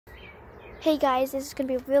Hey guys, this is going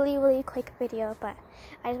to be a really quick video, but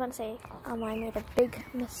I just want to say I made a big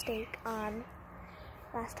mistake on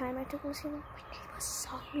last time I took Lucy. My neighbor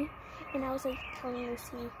saw me and I was like telling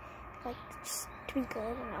Lucy like just to be good,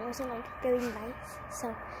 and I wasn't like very nice,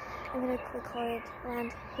 so I'm going to record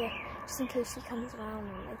around here just in case she comes around,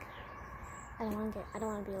 and like I don't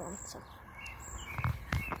want to be alone, so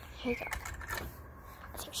here you go.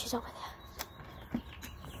 I think she's over there.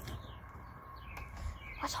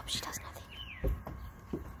 Let's hope she does nothing.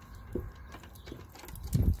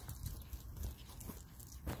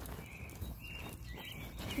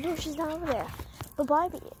 No, she's not over there. But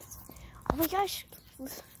Barbie is. Oh my gosh.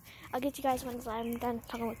 I'll get you guys once I'm done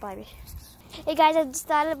talking with Barbie. Hey guys, I just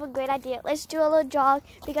thought of a great idea. Let's do a little jog,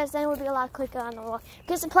 because then it will be a lot quicker on the road.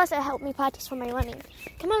 Because plus it helped me practice for my running.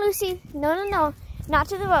 Come on, Lucy. No. Not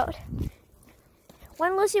to the road.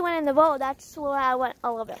 When Lucy went in the road, that's where I went a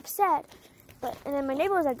little bit upset. And then my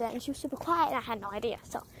neighbor was like that, and she was super quiet, and I had no idea.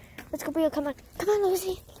 So let's go, come on. Come on,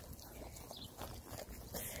 Lucy.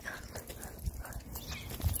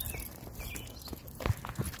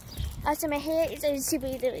 Also, my hair is super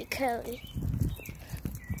curly.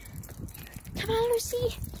 Come on,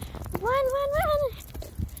 Lucy. Run.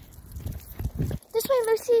 This way,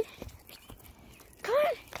 Lucy. Come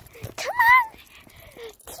on.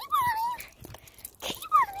 Keep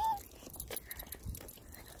running.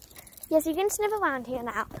 Yes, you can sniff around here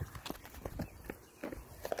now.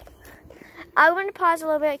 I'm going to pause a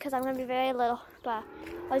little bit because I'm going to be very little, but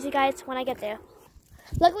I'll see you guys when I get there.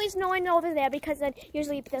 Luckily, there's no one over there because then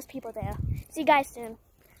usually there's people there. See you guys soon.